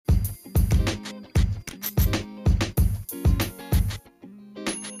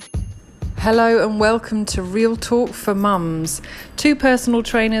Hello and welcome to Real Talk for Mums. Two personal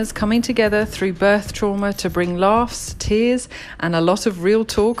trainers coming together through birth trauma to bring laughs, tears and a lot of real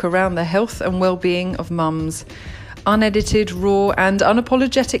talk around the health and well-being of mums. Unedited, raw and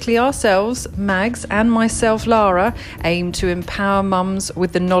unapologetically ourselves, Mags and myself, Lara, aim to empower mums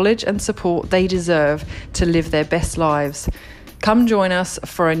with the knowledge and support they deserve to live their best lives. Come join us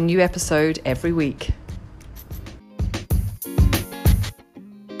for a new episode every week.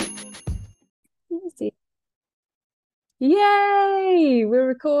 Yay! We're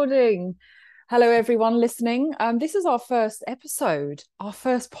recording. Hello, everyone listening. This is our first episode, our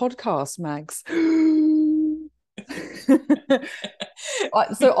first podcast, Mags.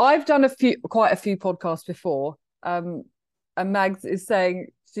 So I've done quite a few podcasts before, and Mags is saying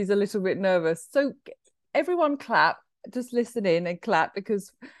she's a little bit nervous. So everyone clap, just listen in and clap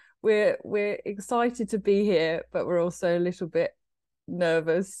because we're excited to be here, but we're also a little bit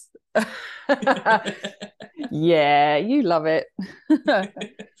nervous. Yeah, you love it.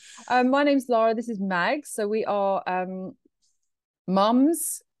 My name's Lara. This is Mags. So we are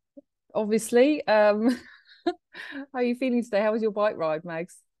mums, obviously. How are you feeling today? How was your bike ride,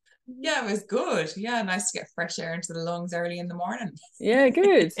 Mags? Yeah, it was good. Yeah, nice to get fresh air into the lungs early in the morning. Yeah,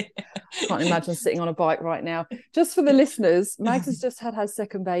 good. Can't imagine sitting on a bike right now. Just for the listeners, Mags has just had her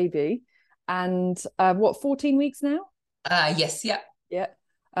second baby, and 14 weeks now? Yes, yeah. Yeah.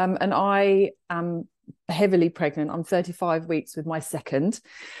 And I am heavily pregnant. I'm 35 weeks with my second.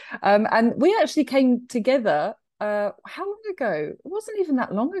 And we actually came together how long ago? It wasn't even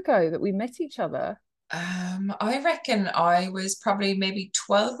that long ago that we met each other. I reckon I was probably maybe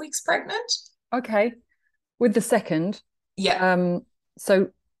 12 weeks pregnant. Okay. With the second. Yeah. So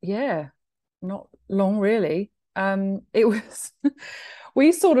yeah, not long really. It was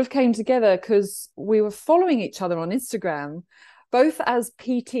we sort of came together because we were following each other on Instagram, both as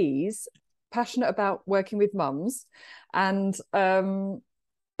PTs, passionate about working with mums, and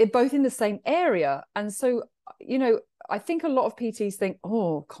both in the same area. And so, I think a lot of PTs think,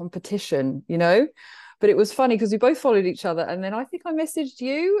 oh, competition, but it was funny because we both followed each other. And then I think I messaged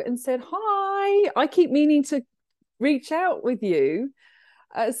you and said, hi, I keep meaning to reach out with you.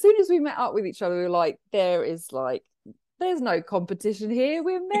 As soon as we met up with each other, we were like, there's no competition here.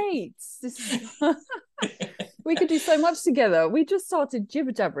 We're mates. We could do so much together. We just started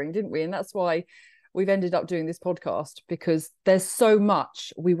jibber jabbering, didn't we? And that's why we've ended up doing this podcast, because there's so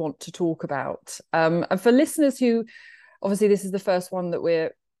much we want to talk about. And for listeners who, obviously this is the first one that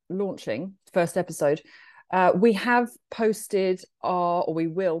we're launching, first episode, we have posted we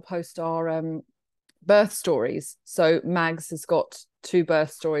will post our birth stories. So Mags has got 2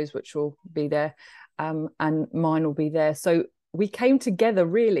 birth stories, which will be there, and mine will be there. So we came together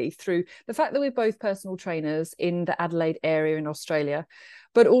really through the fact that we're both personal trainers in the Adelaide area in Australia,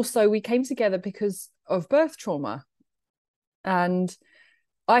 but also we came together because of birth trauma. And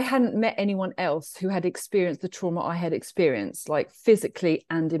I hadn't met anyone else who had experienced the trauma I had experienced, like physically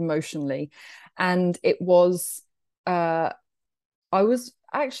and emotionally. And it was, I was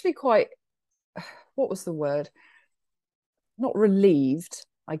actually quite, what was the word? Not relieved,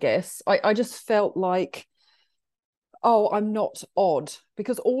 I guess. I just felt like, oh, I'm not odd,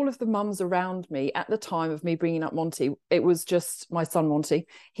 because all of the mums around me at the time of me bringing up Monty, it was just my son Monty.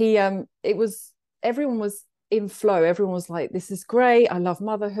 Everyone was in flow. Everyone was like, this is great. I love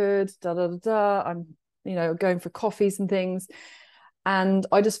motherhood, da, da, da, da. I'm, going for coffees and things. And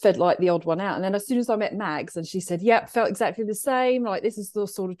I just felt like the odd one out. And then as soon as I met Mags and she said, yep, felt exactly the same. Like, this is the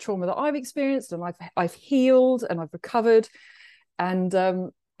sort of trauma that I've experienced, and I've healed and I've recovered. And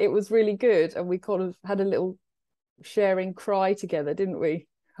it was really good. And we kind of had a little sharing cry together, didn't we?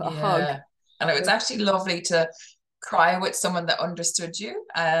 A hug. And it was actually lovely to cry with someone that understood you.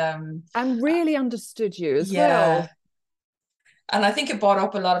 And really understood you as yeah. well. And I think it brought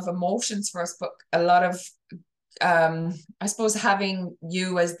up a lot of emotions for us, but a lot of I suppose having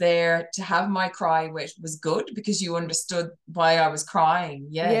you as there to have my cry, which was good because you understood why I was crying.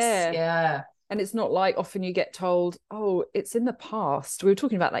 Yes. Yeah. And it's not like often you get told, oh, it's in the past. We were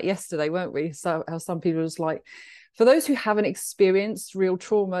talking about that yesterday, weren't we? So how some people just like, for those who haven't experienced real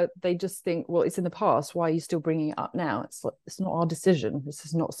trauma, they just think, well, it's in the past. Why are you still bringing it up now? It's like, it's not our decision. This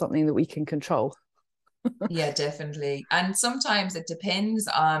is not something that we can control. Yeah, definitely. And sometimes it depends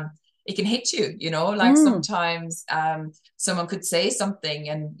on, it can hit you, like sometimes someone could say something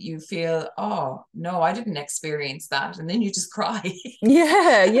and you feel, oh, no, I didn't experience that. And then you just cry.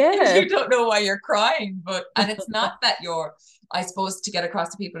 Yeah. You don't know why you're crying. And it's not that I suppose to get across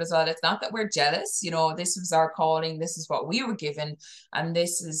to people as well, it's not that we're jealous, this was our calling, this is what we were given, and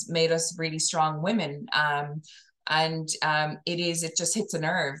this has made us really strong women. And it just hits a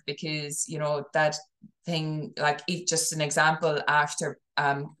nerve because, you know, that thing, like if just an example, after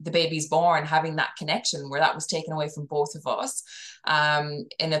the baby's born, having that connection where that was taken away from both of us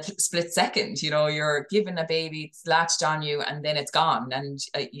in a split second. You know, you're given a baby, it's latched on you, and then it's gone, and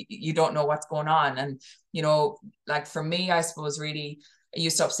you don't know what's going on. And, you know, like for me, I suppose really it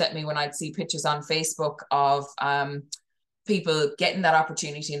used to upset me when I'd see pictures on Facebook of people getting that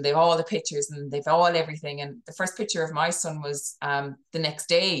opportunity, and they've all the pictures and they've all everything. And the first picture of my son was the next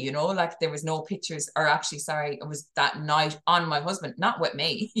day, you know, like there was no pictures, or actually, sorry, it was that night on my husband, not with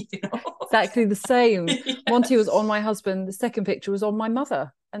me, you know. Exactly the same. Yeah. Monty was on my husband. The second picture was on my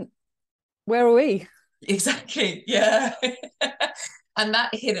mother. And where are we? Exactly. Yeah. And that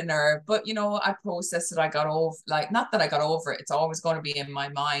hit a nerve. But, you know, I processed it. I got over, like, not that I got over it. It's always going to be in my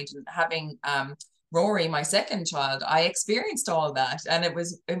mind. And having Rory, my second child, I experienced all that. And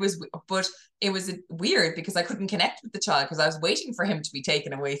but it was weird because I couldn't connect with the child because I was waiting for him to be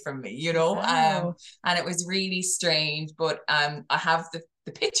taken away from me, you know. Wow. And it was really strange. But I have the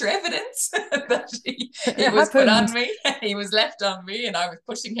picture evidence that he It was put on happened. me. He was left on me, and I was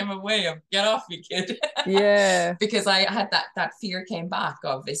pushing him away. Of get off me, kid. Yeah. Because I had that fear came back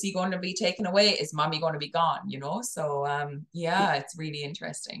of, is he going to be taken away? Is mommy going to be gone? You know? So yeah, it's really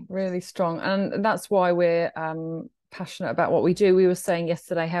interesting. Really strong. And that's why we're passionate about what we do. We were saying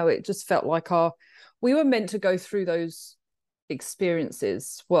yesterday how it just felt like we were meant to go through those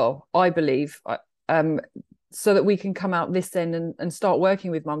experiences. Well, I believe, so that we can come out this end and start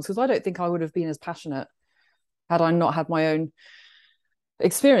working with mums, because I don't think I would have been as passionate had I not had my own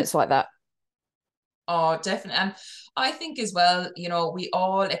experience like that. Oh, definitely. And I think as well, you know, we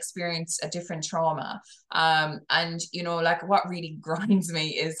all experience a different trauma. And you know, like what really grinds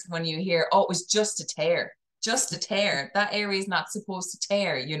me is when you hear, oh, it was just a tear. Just a tear. That area is not supposed to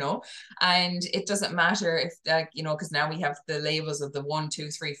tear, you know, and it doesn't matter if, like, you know, because now we have the labels of the 1, 2,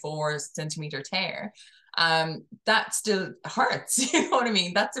 3, 4 centimeter tear. That still hurts. You know what I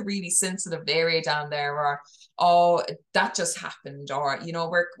mean? That's a really sensitive area down there, or oh, that just happened, or, you know,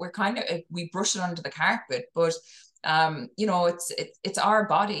 we're kind of, we brush it under the carpet. But you know, it's our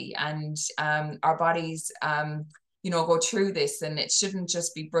body, and our bodies you know, go through this, and it shouldn't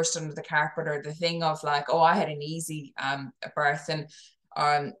just be brushed under the carpet, or the thing of like, oh, I had an easy birth. And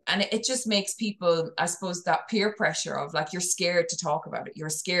it just makes people, I suppose, that peer pressure of like, you're scared to talk about it, you're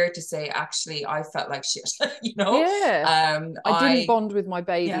scared to say, actually, I felt like shit. You know. Yeah. I didn't I bond with my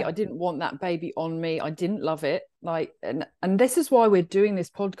baby. Yeah. I didn't want that baby on me. I didn't love it. Like, and this is why we're doing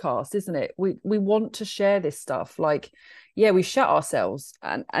this podcast, isn't it? We want to share this stuff. Like, yeah, we shut ourselves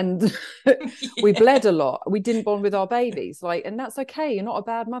and we Yeah. bled a lot. We didn't bond with our babies. Like, and that's okay. You're not a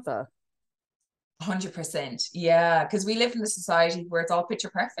bad mother. 100%. Yeah, because we live in a society where it's all picture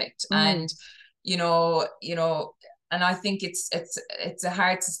perfect. Mm. And you know, and I think it's a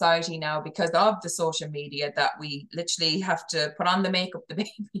hard society now because of the social media, that we literally have to put on the makeup the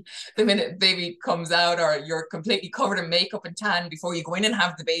baby the minute the baby comes out, or you're completely covered in makeup and tan before you go in and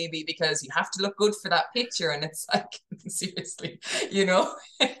have the baby, because you have to look good for that picture. And it's like, seriously, you know.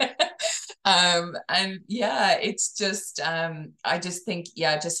 And yeah, it's just I just think,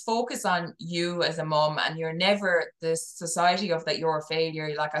 yeah, just focus on you as a mom, and you're never the society of that you're a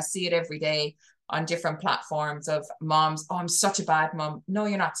failure. Like, I see it every day on different platforms of moms, oh, I'm such a bad mom. No,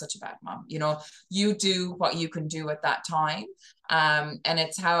 you're not such a bad mom. You know, you do what you can do at that time. And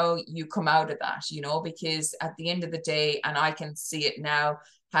it's how you come out of that, you know, because at the end of the day, and I can see it now,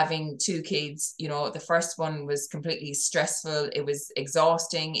 having two kids, you know, the first one was completely stressful. It was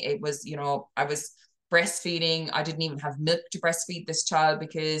exhausting. It was, you know, I was breastfeeding. I didn't even have milk to breastfeed this child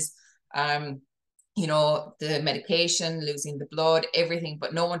because, you know, the medication, losing the blood, everything.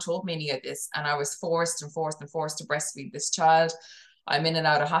 But no one told me any of this. And I was forced and forced and forced to breastfeed this child. I'm in and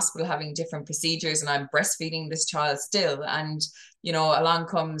out of hospital having different procedures, and I'm breastfeeding this child still. And, you know, along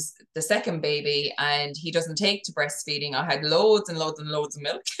comes the second baby, and he doesn't take to breastfeeding. I had loads and loads and loads of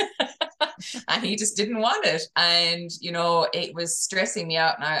milk. And he just didn't want it. And, you know, it was stressing me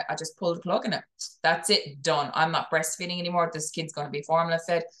out. And I just pulled the plug in it. That's it, done. I'm not breastfeeding anymore. This kid's going to be formula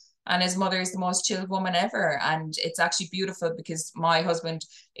fed. And his mother is the most chilled woman ever. And it's actually beautiful because my husband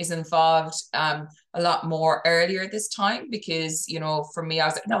is involved a lot more earlier this time, because, you know, for me, I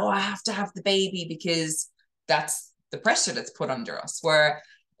was like, no, I have to have the baby because that's the pressure that's put under us. Where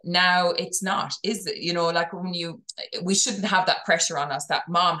now it's not, is it? You know, like we shouldn't have that pressure on us that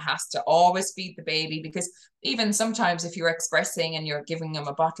mom has to always feed the baby, because even sometimes if you're expressing and you're giving them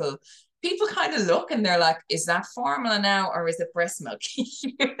a bottle, people kind of look and they're like, is that formula now, or is it breast milk?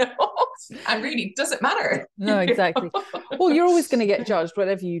 You know. And really, does it matter? No, exactly. Well, you're always going to get judged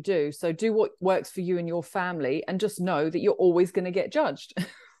whatever you do. So do what works for you and your family, and just know that you're always going to get judged.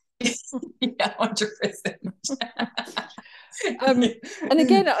 Yeah, 100%. And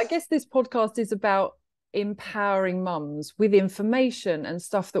again, I guess this podcast is about empowering mums with information and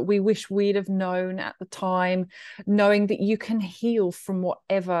stuff that we wish we'd have known at the time, knowing that you can heal from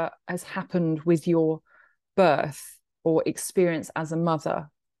whatever has happened with your birth or experience as a mother,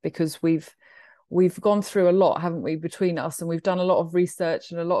 because we've gone through a lot, haven't we, between us, and we've done a lot of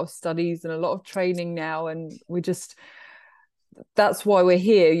research and a lot of studies and a lot of training now, and that's why we're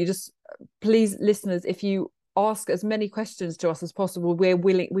here. You just, please, listeners, if you ask as many questions to us as possible, we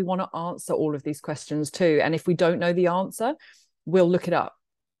want to answer all of these questions too, and if we don't know the answer, we'll look it up.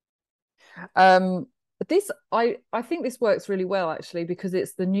 This I think this works really well, actually, because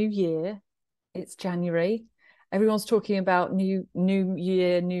it's the new year, it's January, everyone's talking about new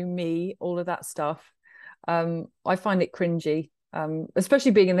year, new me, all of that stuff. I find it cringy,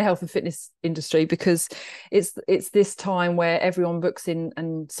 especially being in the health and fitness industry, because it's this time where everyone books in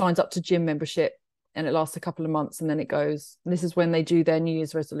and signs up to gym membership, and it lasts a couple of months and then it goes. This is when they do their New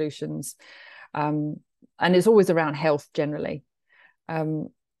Year's resolutions, and it's always around health generally.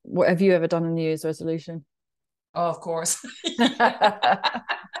 What, have you ever done a New Year's resolution? Oh, of course.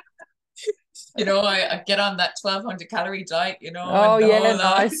 You know, I get on that 1,200 calorie diet, you know, Oh and the yeah, whole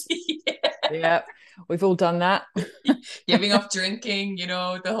nice. yeah. Yeah, we've all done that. Giving up drinking, you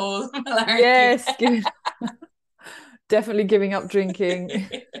know, the whole malarkey. Yes, definitely giving up drinking.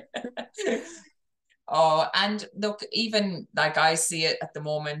 Oh, and look, even like I see it at the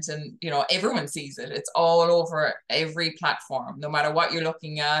moment, and you know, everyone sees it. It's all over every platform, no matter what you're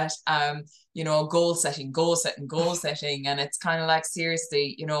looking at. You know, goal setting, goal setting, goal setting, and it's kind of like,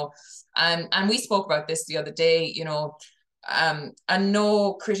 seriously, you know. And we spoke about this the other day, you know, and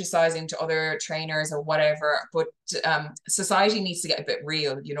no criticizing to other trainers or whatever, but society needs to get a bit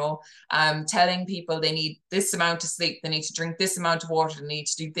real, you know, telling people they need this amount of sleep, they need to drink this amount of water, they need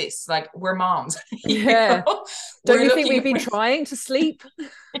to do this. Like, we're moms. Yeah. Know? Don't you think we've been trying to sleep?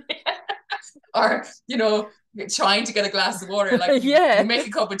 Or, you know, trying to get a glass of water, like yeah, you make a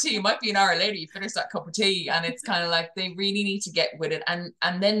cup of tea, it might be an hour later you finish that cup of tea, and it's kind of like they really need to get with it. And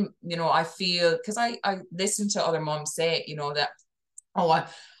then, you know, I feel, because I listen to other moms say, you know, that, oh,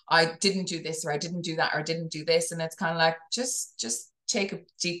 I didn't do this, or I didn't do that, or I didn't do this, and it's kind of like, just take a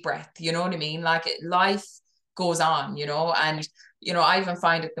deep breath, you know what I mean? Like, life goes on, you know. And you know, I even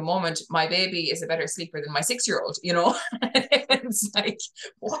find at the moment my baby is a better sleeper than my 6-year-old, you know. It's like,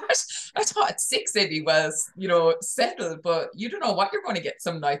 what? I thought at 6 they'd be well, you know, settled, but you don't know what you're going to get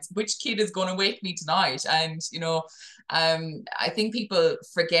some nights. Which kid is going to wake me tonight? And you know, I think people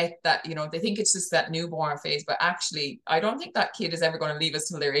forget that, you know, they think it's just that newborn phase, but actually, I don't think that kid is ever going to leave us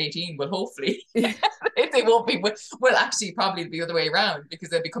till they're 18. Well, hopefully, they won't be. Well, actually, probably the other way around, because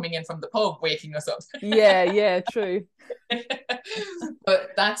they'll be coming in from the pub waking us up. yeah, true. But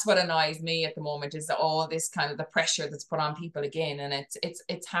that's what annoys me at the moment, is all this kind of the pressure that's put on people again, and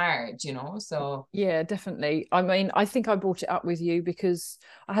it's hard, you know. So yeah, definitely. I mean, I think I brought it up with you because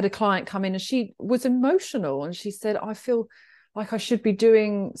I had a client come in and she was emotional, and she said, I feel like I should be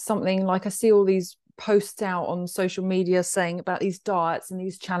doing something. Like, I see all these posts out on social media saying about these diets and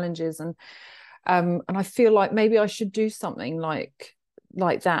these challenges, and I feel like maybe I should do something like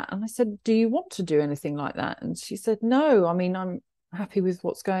that. And I said, do you want to do anything like that? And she said, no, I mean, I'm happy with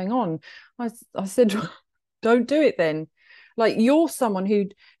what's going on. I said, don't do it then. Like, you're someone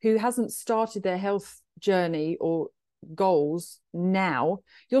who hasn't started their health journey or goals now.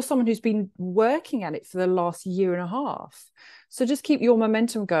 You're someone who's been working at it for the last year and a half. So just keep your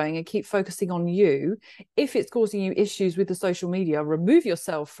momentum going and keep focusing on you. If it's causing you issues with the social media, remove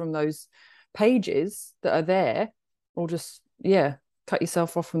yourself from those pages that are there, or just, yeah, cut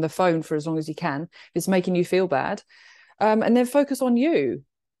yourself off from the phone for as long as you can if it's making you feel bad, and then focus on you.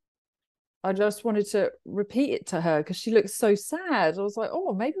 I just wanted to repeat it to her because she looked so sad. I was like,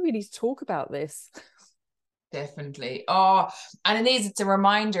 oh, maybe we need to talk about this. definitely. Oh, and it's a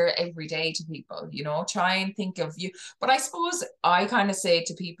reminder every day to people, you know, try and think of you. But I suppose I kind of say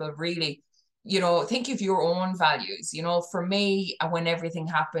to people, really, you know, think of your own values. You know, for me, when everything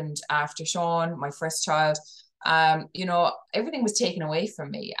happened after Sean, my first child, you know, everything was taken away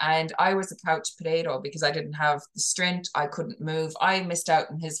from me, and I was a couch potato because I didn't have the strength. I couldn't move. I missed out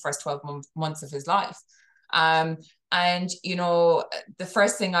in his first 12 months of his life. Um, and you know, the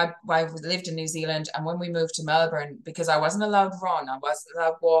first thing, I lived in New Zealand, and when we moved to Melbourne, because I wasn't allowed to run, I wasn't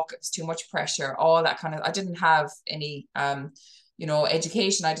allowed to walk, it was too much pressure, all that kind of. I didn't have any you know,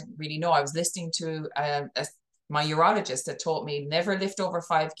 education. I didn't really know. I was listening to a my urologist had taught me never lift over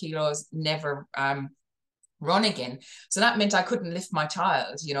 5 kilos, never run again. So that meant I couldn't lift my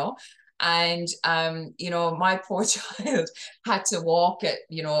child, you know. And my poor child had to walk at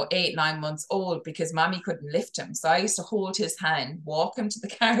 8, 9 months old because mommy couldn't lift him. So I used to hold his hand, walk him to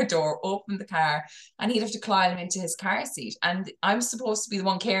the car door, open the car, and he'd have to climb into his car seat. And I'm supposed to be the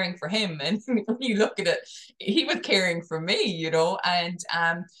one caring for him. And when you look at it, he was caring for me, you know.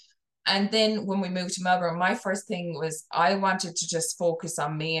 And then when we moved to Melbourne, my first thing was I wanted to just focus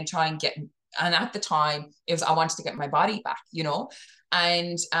on me and try and get, and at the time it was, I wanted to get my body back, you know.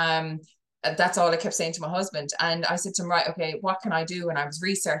 And that's all I kept saying to my husband. And I said to him, right, okay, what can I do? And I was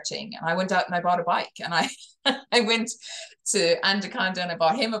researching, and I went out and I bought a bike, and I I went to Anaconda and I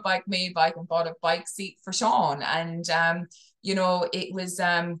bought him a bike, me a bike, and bought a bike seat for Sean. And it was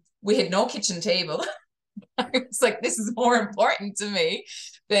we had no kitchen table. It's like, this is more important to me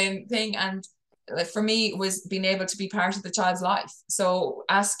than thing. And for me, it was being able to be part of the child's life. So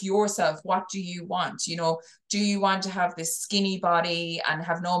ask yourself, what do you want? You know, do you want to have this skinny body and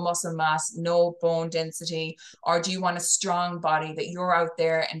have no muscle mass, no bone density? Or do you want a strong body that you're out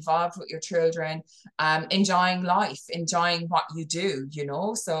there involved with your children, enjoying life, enjoying what you do, you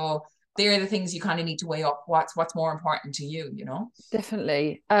know? So they're the things you kind of need to weigh up. What's more important to you, you know?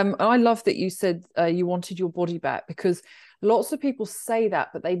 Definitely. I love that you said you wanted your body back, because lots of people say that,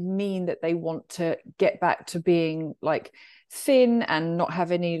 but they mean that they want to get back to being like thin and not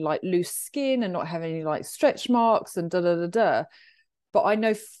have any like loose skin and not have any like stretch marks and da da da da. But I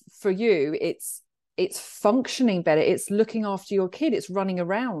know for you, it's functioning better. It's looking after your kid. It's running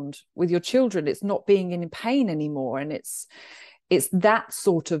around with your children. It's not being in pain anymore. And it's that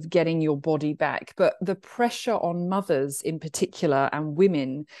sort of getting your body back. But the pressure on mothers in particular and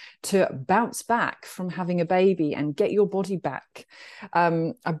women to bounce back from having a baby and get your body back,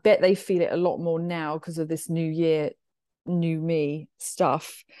 I bet they feel it a lot more now because of this new year, new me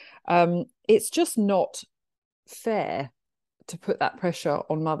stuff. It's just not fair to put that pressure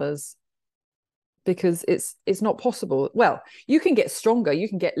on mothers, because it's not possible. Well, you can get stronger, you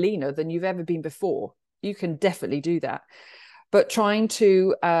can get leaner than you've ever been before. You can definitely do that. But trying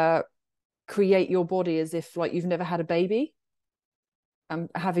to create your body as if like you've never had a baby, and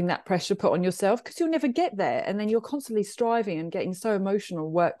having that pressure put on yourself, because you'll never get there. And then you're constantly striving and getting so emotional,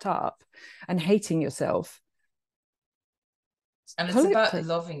 worked up, and hating yourself. And it's about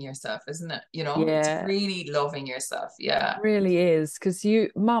loving yourself, isn't it? You know, yeah, it's really loving yourself. Yeah. It really is, because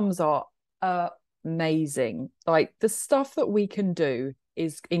mums are amazing. Like the stuff that we can do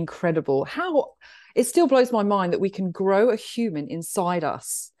is incredible. How it still blows my mind that we can grow a human inside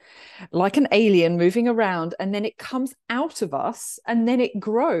us like an alien moving around, and then it comes out of us and then it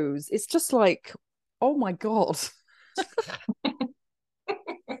grows. It's just like, oh my God.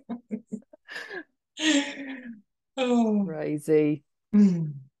 Oh. Crazy.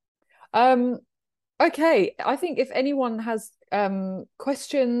 Okay, I think if anyone has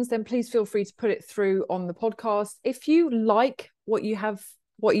questions, then please feel free to put it through on the podcast. If you like what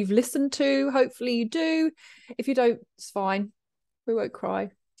you've listened to, hopefully you do. If you don't, it's fine. We won't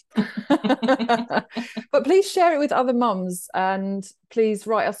cry. But please share it with other mums, and please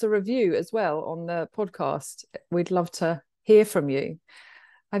write us a review as well on the podcast. We'd love to hear from you.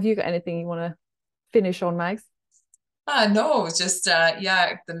 Have you got anything you want to finish on, Mags? No, just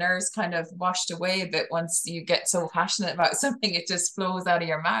the nerves kind of washed away a bit once you get so passionate about something. It just flows out of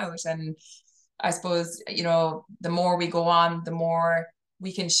your mouth. And I suppose, the more we go on, the more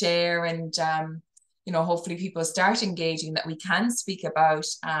we can share, and hopefully people start engaging, that we can speak about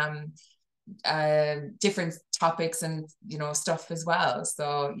different topics and stuff as well.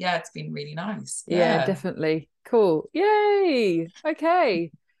 So yeah, it's been really nice. Yeah, definitely. Cool. Yay.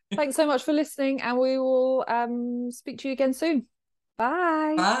 Okay. Thanks so much for listening, and we will speak to you again soon.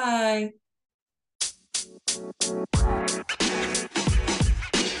 Bye. Bye.